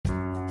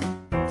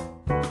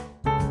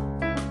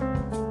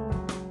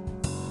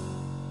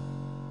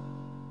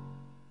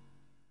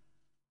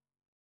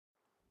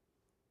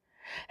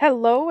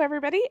Hello,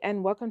 everybody,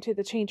 and welcome to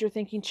the Change Your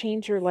Thinking,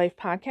 Change Your Life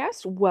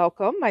podcast.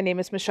 Welcome. My name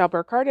is Michelle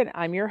Burkhardt, and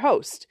I'm your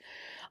host.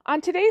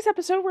 On today's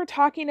episode, we're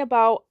talking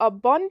about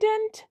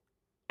abundant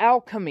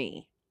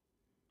alchemy.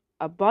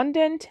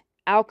 Abundant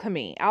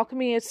alchemy.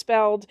 Alchemy is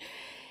spelled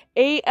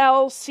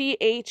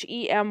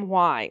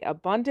Alchemy.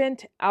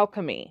 Abundant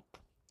alchemy.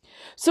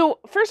 So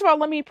first of all,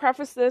 let me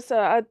preface this,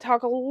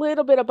 talk a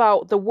little bit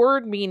about the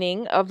word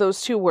meaning of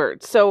those two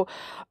words. So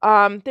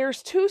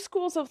there's two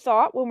schools of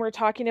thought when we're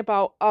talking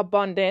about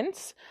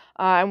abundance,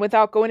 and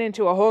without going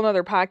into a whole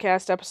nother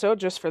podcast episode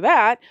just for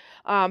that,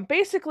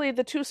 basically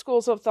the two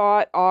schools of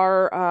thought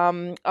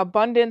are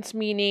abundance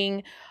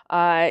meaning,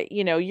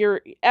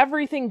 you're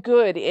everything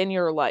good in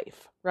your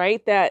life.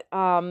 Right? That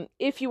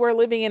if you are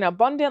living an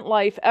abundant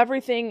life,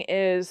 everything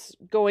is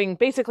going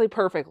basically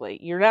perfectly.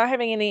 You're not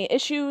having any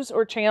issues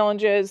or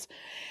challenges.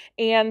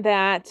 And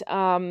that,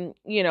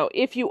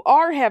 if you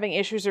are having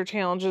issues or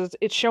challenges,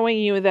 it's showing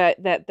you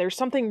that there's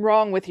something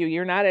wrong with you.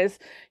 You're not as,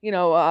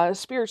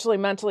 spiritually,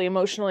 mentally,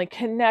 emotionally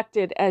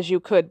connected as you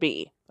could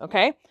be.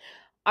 Okay?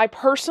 I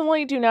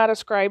personally do not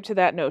ascribe to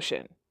that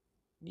notion.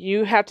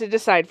 You have to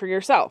decide for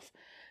yourself.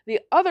 The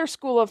other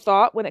school of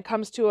thought when it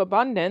comes to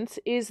abundance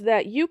is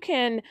that you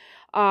can,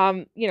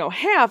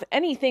 have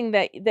anything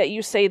that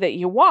you say that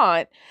you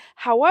want.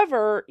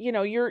 However,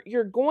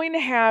 you're going to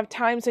have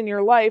times in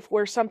your life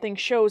where something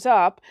shows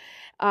up,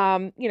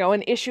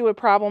 an issue, a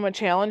problem, a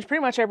challenge,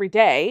 pretty much every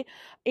day.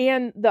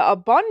 And the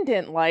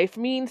abundant life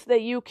means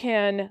that you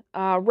can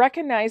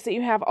recognize that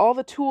you have all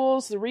the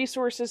tools, the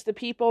resources, the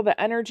people, the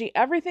energy,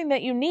 everything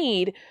that you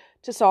need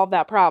to solve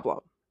that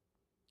problem.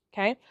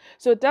 Okay,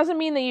 so it doesn't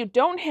mean that you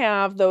don't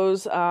have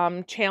those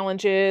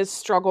challenges,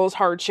 struggles,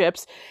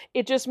 hardships.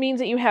 It just means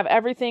that you have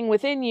everything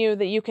within you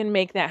that you can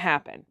make that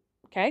happen.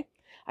 Okay,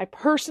 I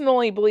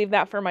personally believe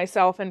that for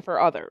myself and for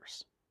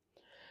others.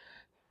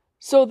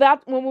 So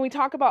that when we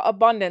talk about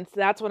abundance,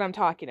 that's what I'm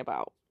talking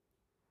about.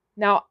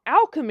 Now,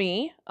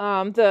 alchemy,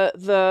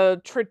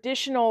 the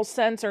traditional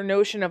sense or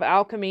notion of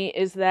alchemy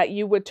is that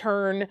you would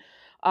turn,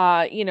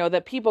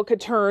 that people could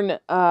turn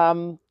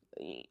iron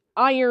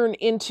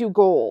into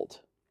gold.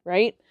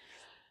 Right?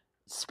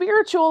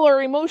 Spiritual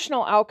or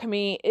emotional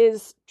alchemy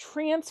is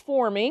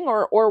transforming,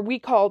 or we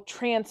call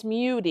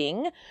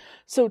transmuting.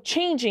 So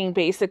changing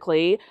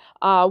basically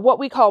what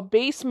we call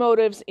base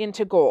motives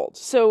into gold.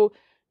 So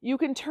you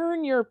can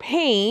turn your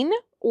pain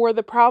or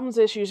the problems,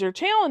 issues, or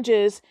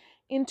challenges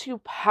into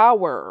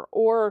power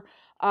or,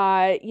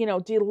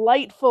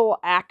 delightful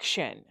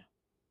action.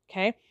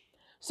 Okay.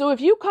 So if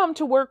you come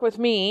to work with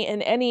me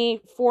in any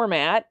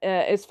format,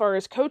 as far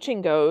as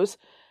coaching goes,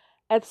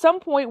 at some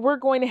point, we're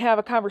going to have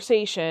a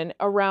conversation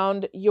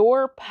around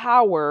your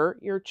power,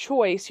 your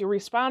choice, your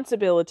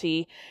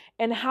responsibility,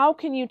 and how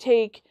can you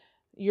take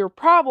your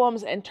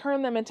problems and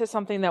turn them into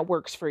something that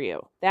works for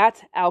you.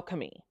 That's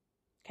alchemy.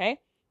 Okay?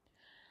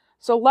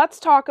 So let's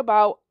talk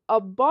about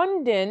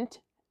abundant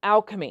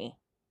alchemy.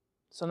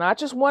 So not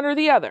just one or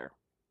the other.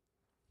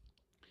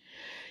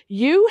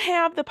 You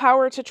have the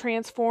power to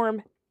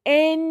transform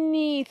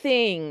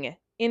anything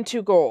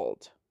into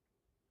gold.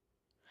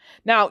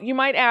 Now, you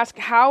might ask,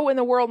 how in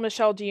the world,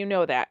 Michelle, do you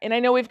know that? And I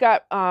know we've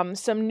got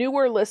some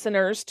newer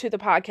listeners to the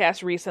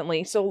podcast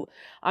recently, so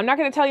I'm not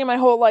going to tell you my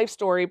whole life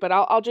story, but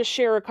I'll just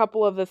share a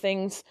couple of the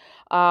things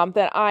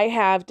that I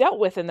have dealt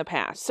with in the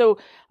past. So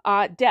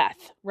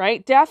death,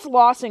 right? Death,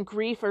 loss, and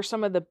grief are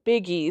some of the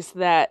biggies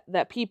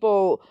that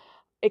people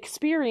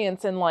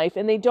experience in life,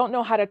 and they don't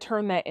know how to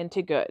turn that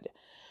into good.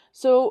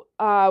 So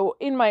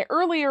in my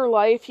earlier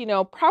life,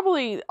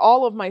 probably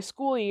all of my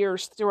school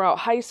years throughout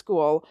high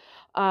school,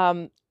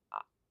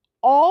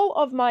 all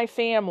of my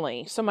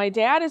family, so my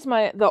dad is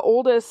the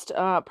oldest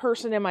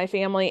person in my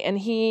family, and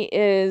he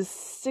is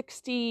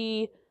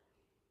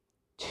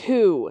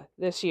 62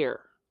 this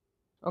year.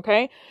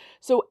 Okay?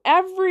 So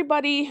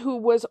everybody who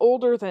was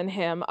older than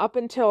him up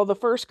until the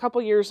first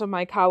couple years of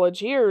my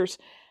college years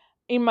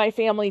in my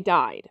family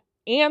died.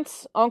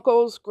 Aunts,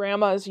 uncles,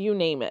 grandmas, you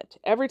name it.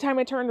 Every time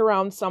I turned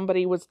around,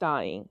 somebody was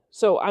dying.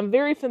 So I'm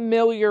very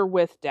familiar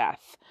with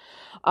death.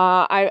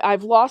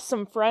 I've lost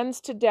some friends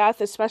to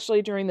death,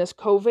 especially during this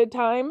COVID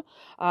time.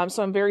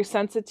 So I'm very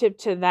sensitive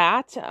to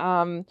that.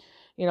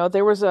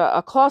 There was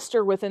a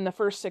cluster within the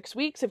first 6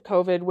 weeks of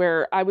COVID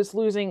where I was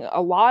losing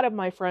a lot of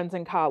my friends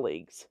and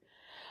colleagues.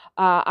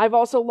 I've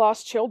also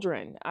lost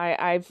children.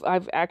 I've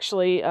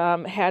actually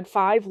had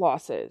 5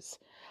 losses.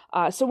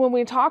 So when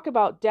we talk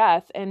about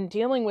death and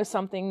dealing with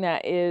something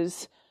that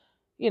is,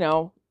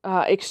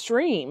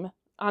 extreme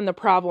on the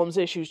problems,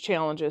 issues,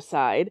 challenges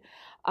side,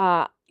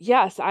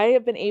 yes, I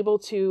have been able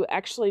to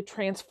actually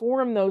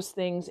transform those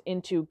things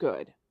into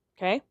good.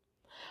 Okay.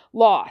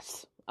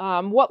 Loss.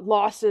 What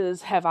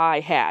losses have I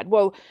had?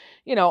 Well,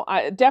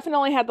 I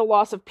definitely had the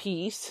loss of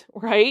peace,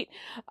 right?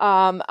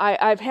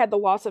 I've had the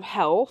loss of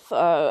health.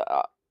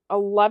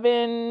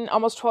 11,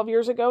 almost 12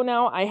 years ago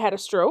now, I had a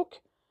stroke.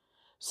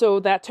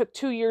 So that took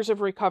 2 years of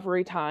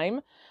recovery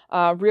time,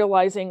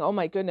 realizing, oh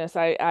my goodness,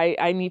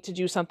 I need to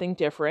do something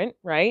different,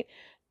 right?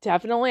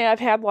 Definitely, I've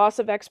had loss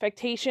of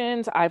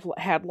expectations. I've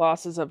had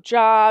losses of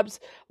jobs,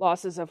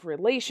 losses of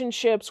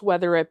relationships,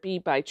 whether it be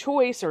by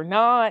choice or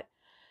not,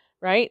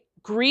 right?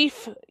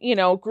 Grief,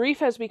 grief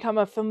has become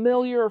a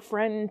familiar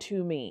friend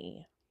to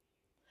me.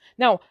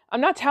 Now,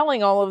 I'm not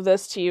telling all of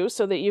this to you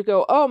so that you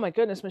go, oh my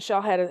goodness,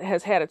 Michelle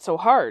has had it so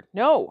hard.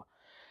 No,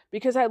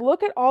 because I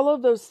look at all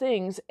of those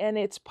things and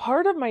it's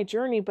part of my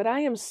journey, but I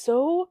am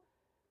so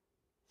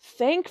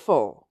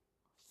thankful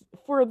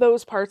for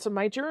those parts of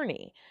my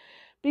journey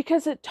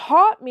because it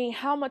taught me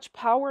how much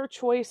power,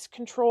 choice,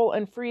 control,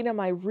 and freedom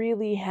I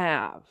really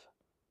have.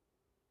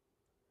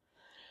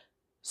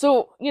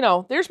 So,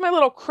 there's my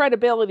little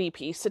credibility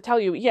piece to tell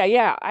you,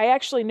 yeah, I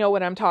actually know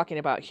what I'm talking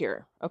about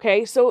here.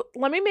 Okay, so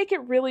let me make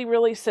it really,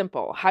 really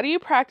simple. How do you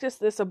practice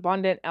this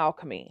abundant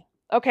alchemy?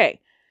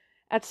 Okay,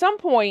 at some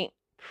point,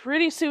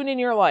 pretty soon in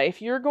your life,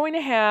 you're going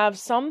to have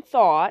some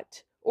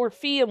thought or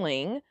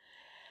feeling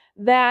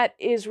that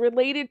is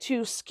related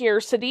to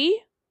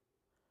scarcity,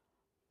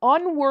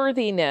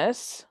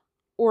 unworthiness,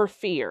 or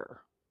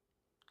fear.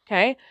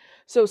 Okay?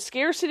 So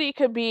scarcity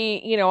could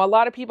be, a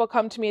lot of people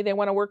come to me, they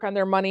want to work on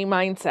their money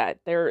mindset.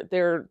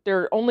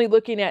 They're only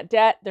looking at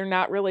debt. They're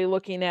not really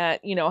looking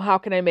at, how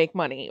can I make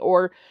money?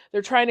 Or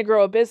they're trying to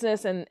grow a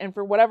business and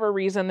for whatever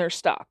reason they're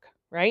stuck,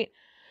 right?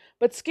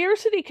 But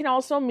scarcity can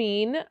also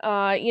mean,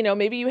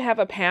 maybe you have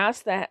a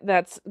past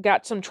that's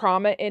got some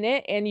trauma in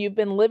it and you've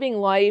been living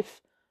life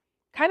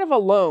kind of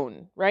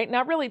alone, right?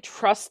 Not really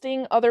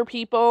trusting other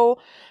people,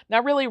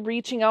 not really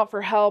reaching out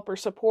for help or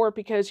support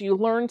because you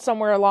learned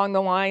somewhere along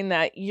the line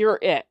that you're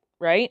it,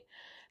 right?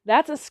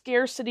 That's a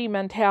scarcity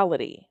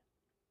mentality.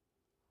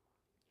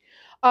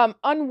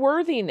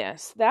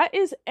 Unworthiness, that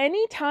is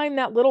any time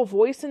that little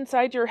voice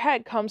inside your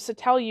head comes to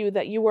tell you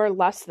that you are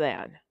less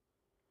than.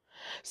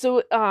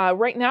 So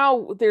right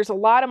now, there's a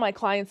lot of my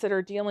clients that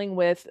are dealing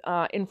with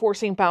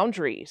enforcing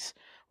boundaries,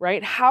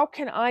 right? How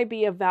can I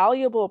be a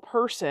valuable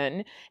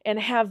person and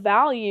have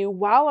value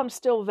while I'm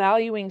still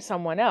valuing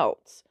someone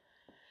else?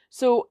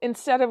 So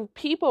instead of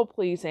people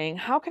pleasing,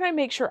 how can I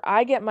make sure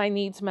I get my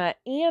needs met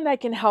and I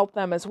can help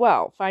them as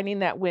well, finding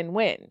that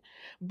win-win?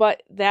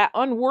 But that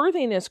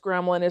unworthiness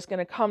gremlin is going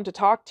to come to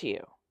talk to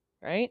you,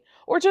 right?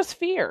 Or just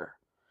fear.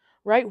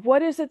 Right?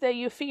 What is it that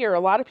you fear?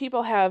 A lot of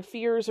people have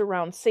fears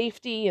around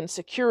safety and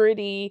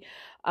security.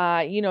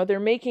 They're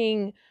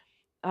making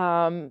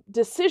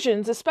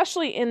decisions,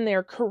 especially in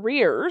their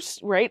careers,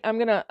 right? I'm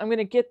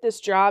gonna get this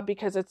job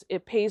because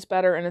it pays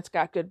better and it's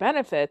got good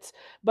benefits,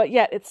 but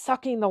yet it's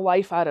sucking the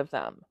life out of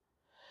them.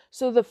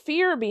 So the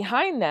fear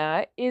behind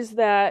that is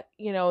that,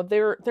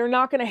 they're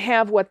not going to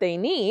have what they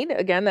need.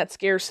 Again, that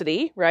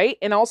scarcity, right?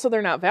 And also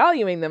they're not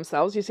valuing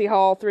themselves. You see how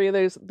all three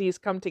of these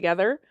come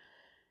together?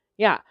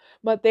 Yeah,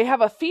 but they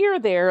have a fear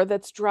there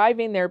that's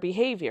driving their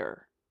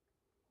behavior.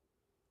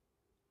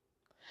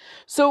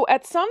 So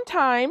at some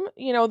time,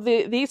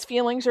 these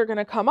feelings are going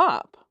to come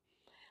up.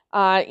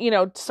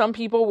 Some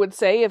people would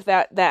say if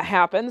that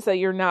happens, that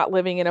you're not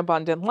living an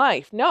abundant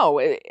life. No,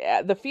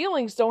 the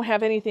feelings don't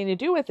have anything to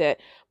do with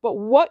it. But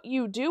what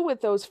you do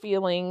with those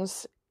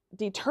feelings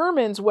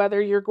determines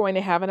whether you're going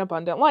to have an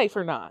abundant life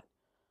or not.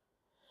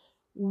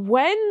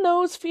 When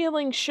those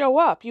feelings show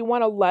up, you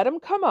want to let them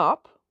come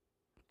up.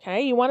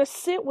 Okay, you want to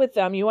sit with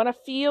them, you want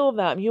to feel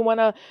them, you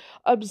want to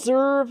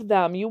observe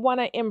them, you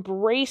want to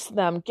embrace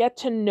them, get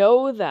to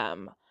know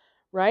them,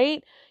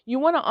 right? You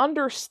want to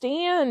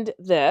understand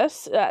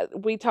this.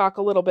 We talk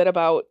a little bit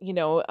about,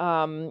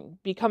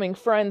 becoming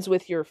friends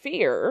with your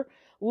fear,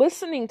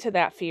 listening to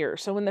that fear.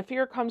 So when the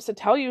fear comes to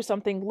tell you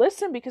something,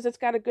 listen because it's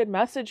got a good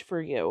message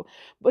for you,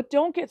 but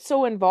don't get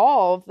so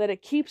involved that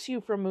it keeps you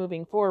from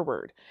moving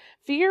forward.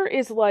 Fear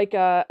is like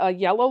a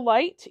yellow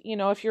light.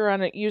 If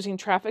you're using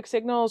traffic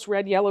signals,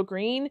 red, yellow,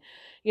 green,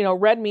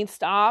 red means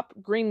stop,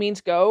 green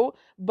means go,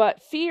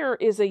 but fear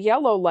is a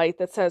yellow light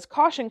that says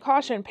caution,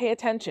 caution, pay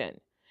attention.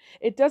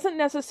 It doesn't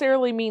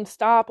necessarily mean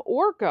stop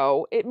or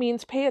go. It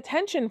means pay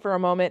attention for a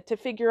moment to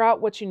figure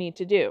out what you need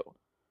to do.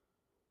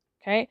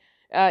 Okay?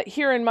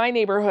 Here in my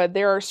neighborhood,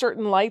 there are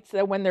certain lights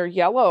that when they're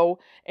yellow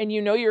and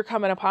you're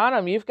coming upon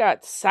them, you've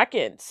got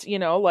seconds,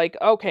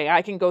 okay,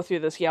 I can go through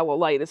this yellow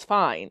light, it's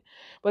fine.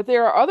 But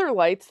there are other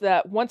lights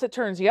that once it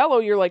turns yellow,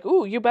 you're like,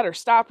 ooh, you better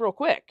stop real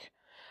quick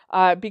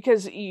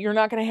because you're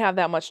not going to have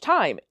that much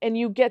time. And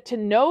you get to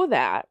know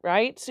that,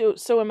 right?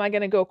 So am I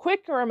going to go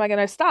quick or am I going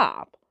to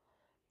stop?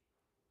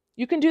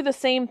 You can do the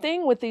same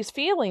thing with these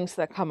feelings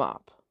that come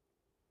up.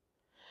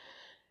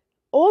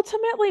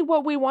 Ultimately,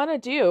 what we want to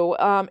do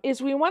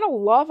is we want to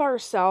love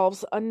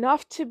ourselves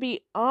enough to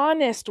be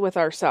honest with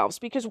ourselves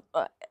because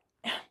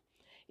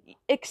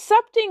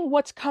accepting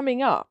what's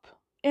coming up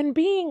and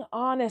being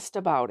honest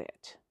about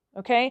it,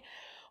 okay?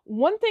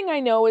 One thing I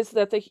know is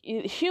that the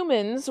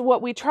humans,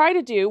 what we try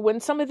to do when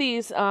some of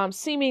these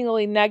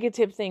seemingly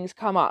negative things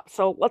come up,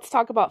 so let's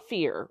talk about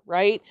fear,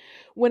 right?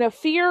 When a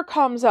fear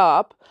comes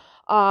up,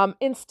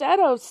 instead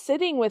of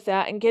sitting with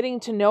that and getting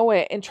to know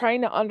it and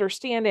trying to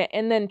understand it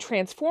and then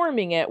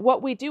transforming it,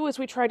 what we do is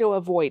we try to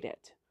avoid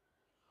it.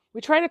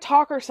 We try to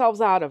talk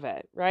ourselves out of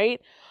it,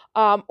 right?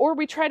 Or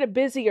we try to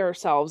busy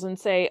ourselves and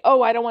say,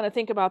 oh, I don't want to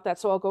think about that,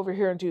 so I'll go over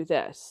here and do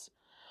this.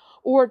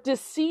 Or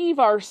deceive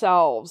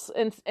ourselves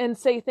and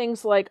say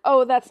things like,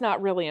 oh, that's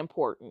not really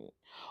important.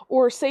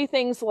 Or say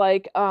things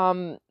like,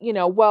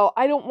 well,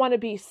 I don't want to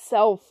be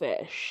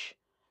selfish,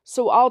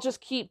 so I'll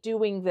just keep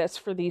doing this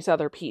for these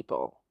other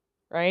people,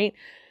 right?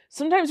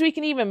 Sometimes we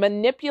can even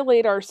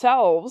manipulate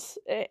ourselves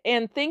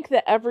and think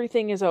that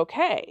everything is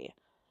okay.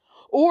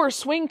 Or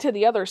swing to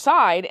the other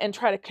side and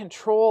try to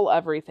control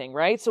everything,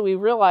 right? So we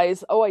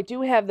realize, oh, I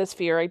do have this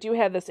fear. I do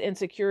have this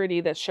insecurity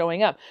that's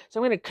showing up. So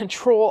I'm going to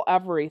control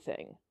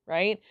everything,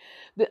 right?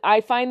 I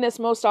find this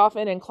most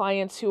often in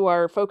clients who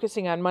are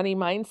focusing on money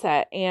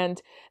mindset,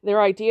 and their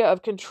idea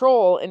of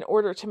control in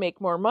order to make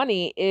more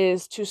money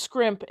is to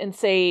scrimp and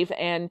save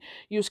and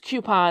use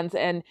coupons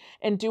and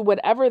do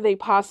whatever they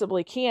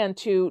possibly can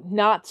to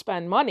not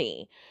spend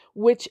money,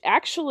 which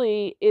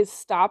actually is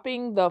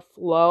stopping the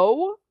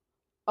flow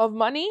of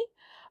money.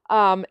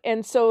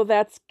 And so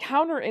that's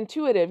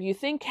counterintuitive. You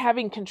think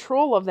having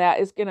control of that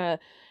is gonna,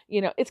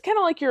 it's kind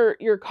of like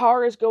your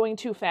car is going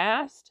too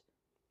fast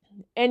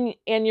and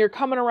you're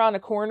coming around a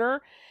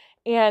corner,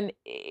 and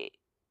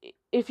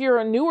if you're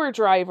a newer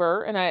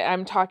driver, and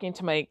I'm talking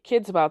to my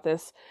kids about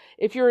this,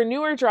 if you're a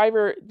newer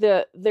driver,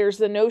 there's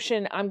the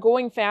notion, I'm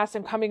going fast,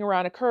 I'm coming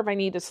around a curve, I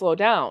need to slow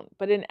down.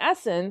 But in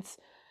essence,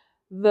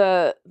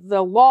 the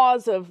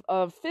laws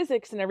of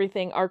physics and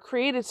everything are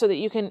created so that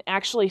you can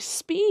actually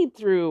speed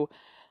through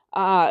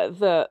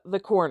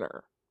the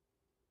corner.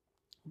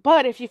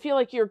 But if you feel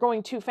like you're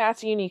going too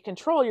fast and you need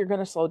control, you're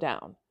going to slow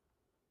down.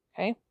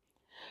 Okay?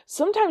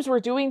 Sometimes we're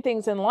doing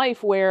things in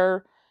life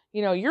where,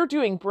 you're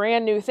doing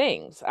brand new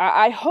things.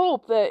 I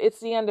hope that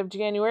it's the end of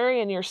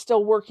January and you're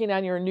still working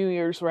on your New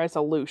Year's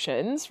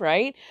resolutions,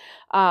 right?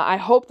 I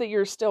hope that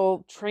you're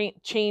still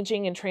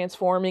changing and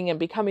transforming and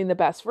becoming the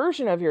best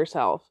version of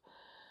yourself.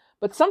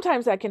 But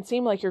sometimes that can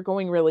seem like you're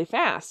going really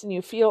fast and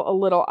you feel a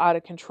little out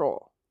of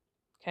control,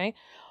 okay?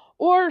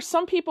 Or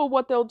some people,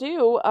 what they'll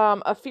do,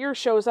 a fear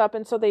shows up,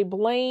 and so they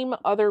blame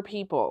other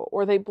people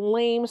or they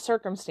blame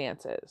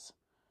circumstances,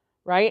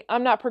 right?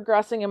 I'm not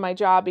progressing in my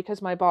job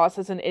because my boss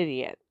is an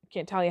idiot.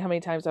 Can't tell you how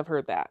many times I've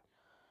heard that,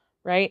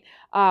 right?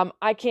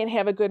 I can't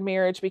have a good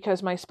marriage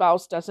because my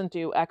spouse doesn't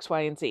do X, Y,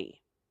 and Z,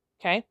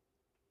 okay?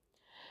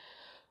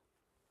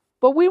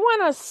 But we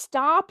want to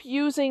stop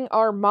using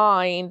our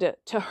mind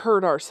to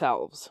hurt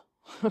ourselves,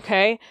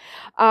 okay?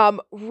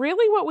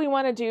 Really what we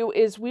want to do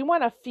is we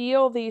want to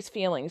feel these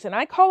feelings, and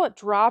I call it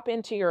drop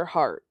into your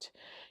heart.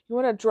 You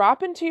want to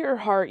drop into your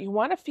heart, you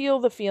want to feel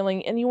the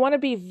feeling, and you want to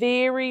be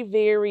very,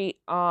 very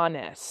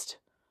honest.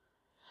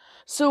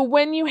 So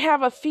when you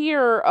have a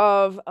fear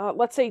of,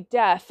 let's say,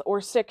 death or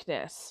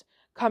sickness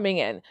coming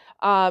in,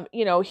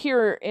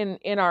 here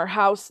in our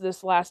house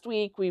this last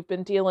week, we've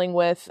been dealing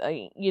with,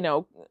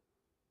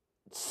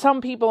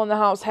 some people in the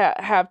house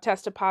have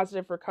tested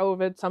positive for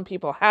COVID. Some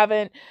people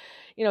haven't.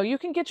 You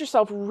can get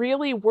yourself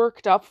really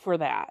worked up for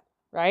that,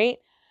 right?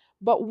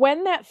 But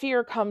when that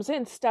fear comes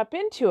in, step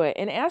into it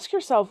and ask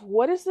yourself,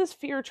 what is this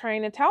fear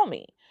trying to tell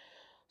me?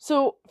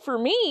 So for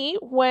me,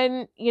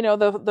 when,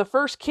 the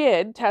first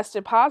kid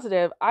tested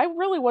positive, I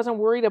really wasn't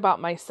worried about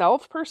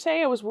myself per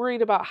se. I was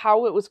worried about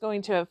how it was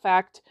going to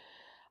affect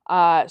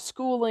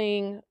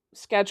schooling,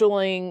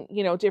 scheduling,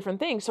 different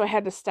things. So I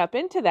had to step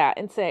into that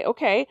and say,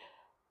 okay,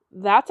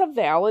 that's a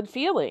valid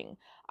feeling.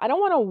 I don't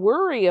want to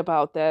worry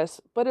about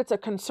this, but it's a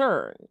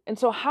concern. And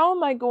so how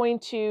am I going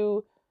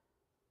to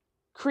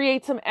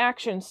create some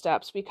action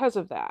steps because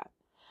of that?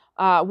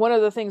 One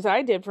of the things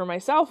I did for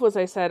myself was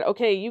I said,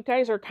 okay, you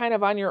guys are kind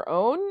of on your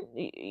own,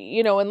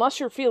 unless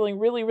you're feeling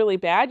really, really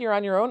bad, you're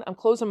on your own. I'm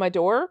closing my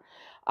door.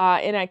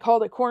 And I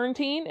called it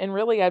quarantine. And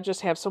really, I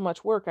just have so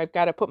much work. I've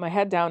got to put my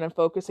head down and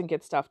focus and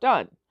get stuff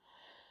done.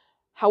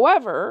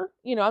 However,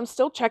 I'm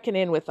still checking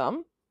in with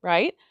them,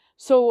 right?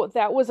 So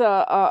that was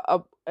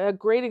a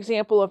great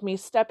example of me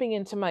stepping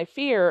into my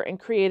fear and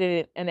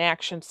creating an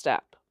action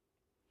step.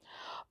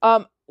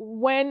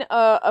 When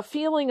a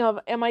feeling of,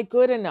 am I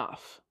good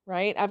enough?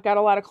 Right? I've got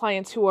a lot of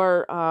clients who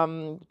are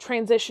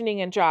transitioning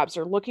in jobs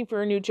or looking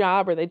for a new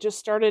job, or they just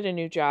started a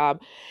new job.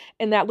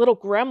 And that little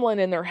gremlin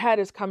in their head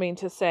is coming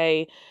to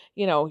say,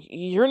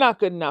 you're not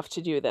good enough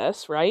to do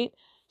this, right?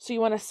 So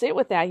you want to sit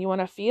with that. You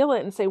want to feel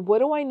it and say, what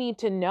do I need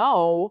to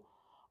know?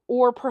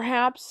 Or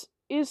perhaps,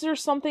 is there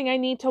something I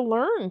need to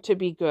learn to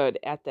be good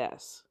at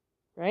this?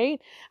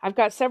 Right? I've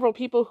got several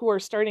people who are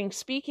starting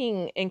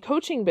speaking and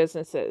coaching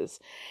businesses,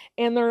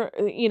 and they're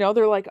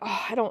like,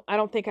 oh, I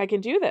don't think I can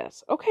do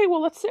this. Okay,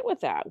 well, let's sit with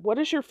that. What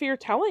is your fear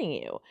telling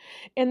you?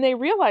 And they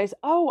realize,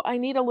 oh, I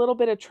need a little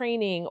bit of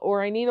training,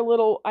 or I need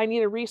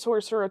a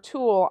resource or a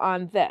tool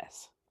on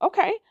this.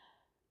 Okay,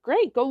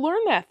 great. Go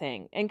learn that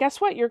thing. And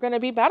guess what? You're going to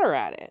be better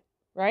at it.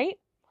 Right?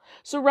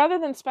 So rather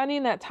than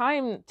spending that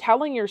time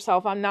telling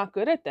yourself I'm not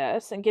good at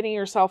this and getting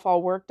yourself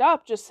all worked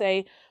up, just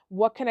say,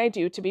 what can I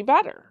do to be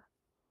better?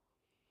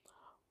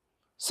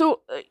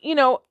 So,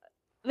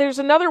 there's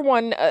another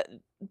one,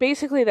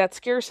 basically that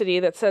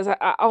scarcity that says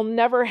I'll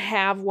never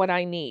have what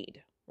I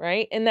need,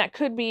 right? And that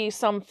could be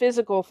some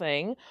physical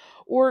thing,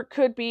 or it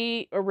could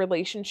be a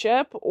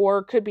relationship, or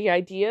it could be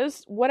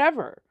ideas,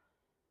 whatever.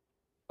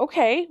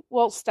 Okay,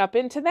 well, step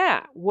into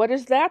that. What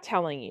is that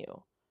telling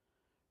you,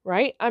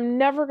 right? I'm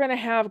never going to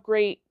have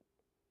great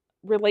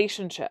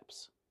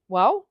relationships.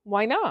 Well,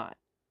 why not?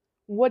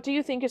 What do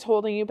you think is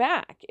holding you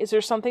back? Is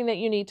there something that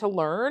you need to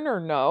learn or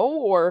know,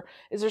 or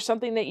is there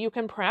something that you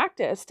can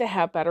practice to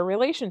have better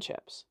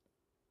relationships?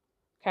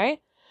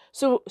 Okay?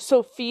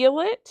 So feel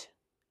it,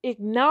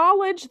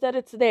 acknowledge that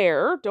it's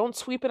there, don't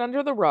sweep it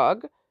under the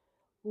rug.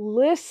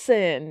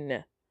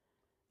 Listen.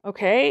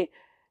 Okay?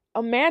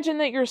 Imagine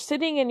that you're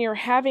sitting and you're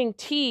having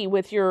tea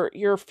with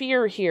your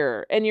fear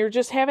here, and you're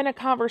just having a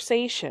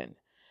conversation.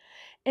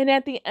 And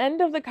at the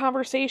end of the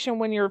conversation,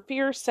 when your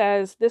fear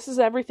says, this is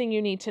everything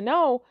you need to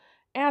know,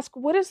 ask,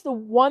 what is the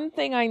one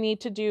thing I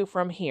need to do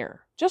from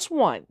here? Just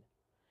one.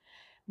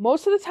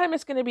 Most of the time,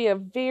 it's going to be a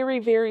very,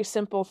 very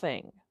simple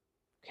thing.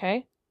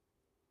 Okay?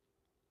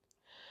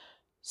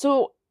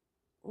 So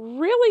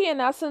really, in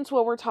essence,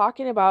 what we're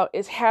talking about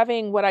is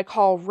having what I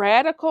call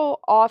radical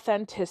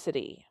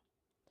authenticity.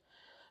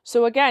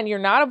 So again, you're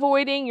not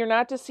avoiding, you're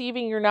not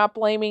deceiving, you're not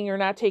blaming, you're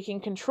not taking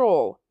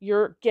control.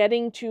 You're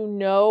getting to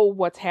know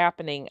what's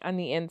happening on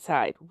the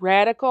inside.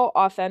 Radical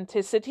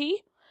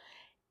authenticity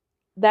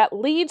that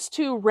leads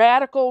to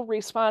radical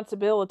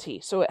responsibility.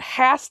 So it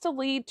has to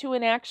lead to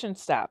an action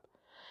step.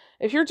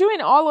 If you're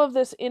doing all of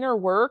this inner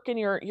work and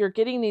you're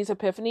getting these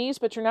epiphanies,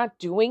 but you're not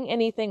doing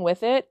anything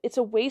with it, it's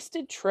a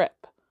wasted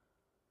trip.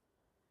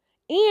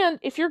 And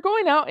if you're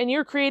going out and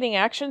you're creating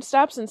action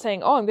steps and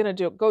saying, oh, I'm going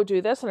to go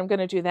do this and I'm going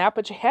to do that,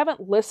 but you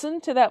haven't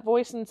listened to that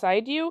voice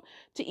inside you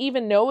to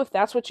even know if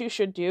that's what you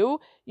should do,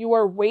 you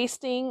are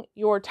wasting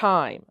your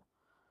time.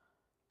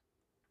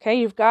 Okay,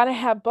 you've got to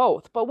have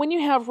both. But when you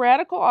have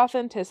radical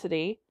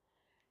authenticity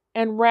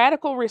and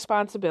radical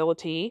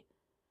responsibility,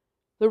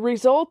 the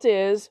result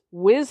is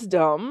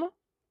wisdom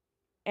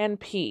and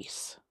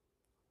peace.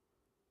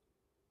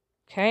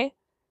 Okay?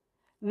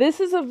 This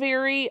is a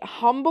very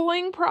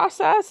humbling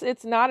process.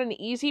 It's not an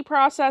easy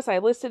process. I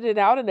listed it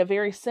out in a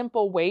very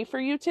simple way for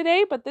you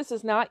today, but this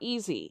is not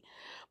easy.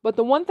 But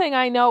the one thing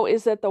I know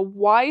is that the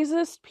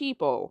wisest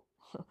people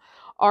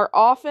are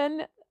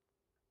often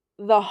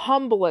the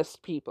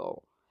humblest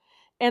people.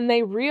 And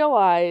they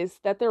realize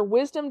that their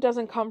wisdom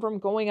doesn't come from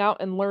going out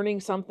and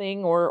learning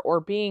something or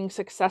being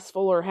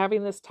successful or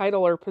having this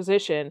title or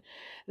position.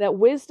 That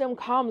wisdom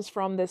comes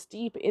from this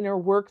deep inner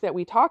work that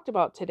we talked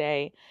about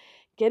today.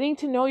 Getting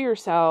to know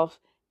yourself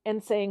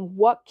and saying,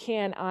 what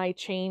can I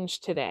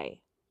change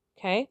today?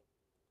 Okay?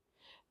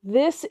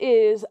 This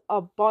is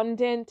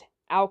abundant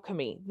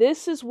alchemy.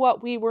 This is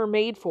what we were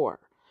made for.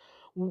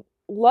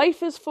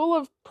 Life is full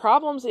of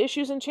problems,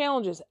 issues, and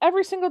challenges.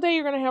 Every single day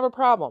you're going to have a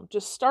problem.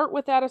 Just start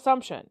with that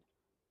assumption.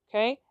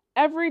 Okay?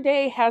 Every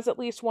day has at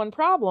least one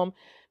problem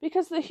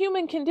because the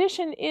human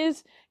condition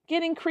is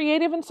getting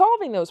creative and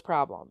solving those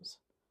problems.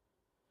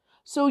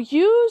 So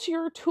use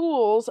your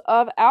tools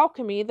of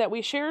alchemy that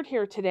we shared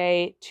here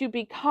today to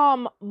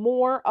become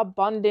more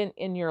abundant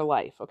in your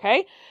life,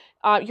 okay?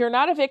 You're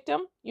not a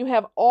victim. You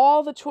have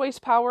all the choice,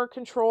 power,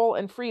 control,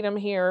 and freedom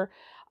here.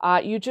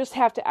 You just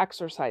have to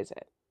exercise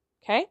it,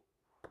 okay?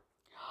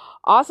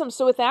 Awesome.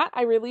 So with that,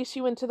 I release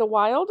you into the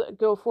wild.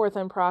 Go forth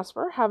and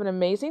prosper. Have an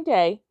amazing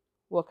day.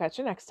 We'll catch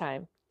you next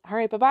time. All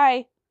right,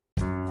 bye-bye.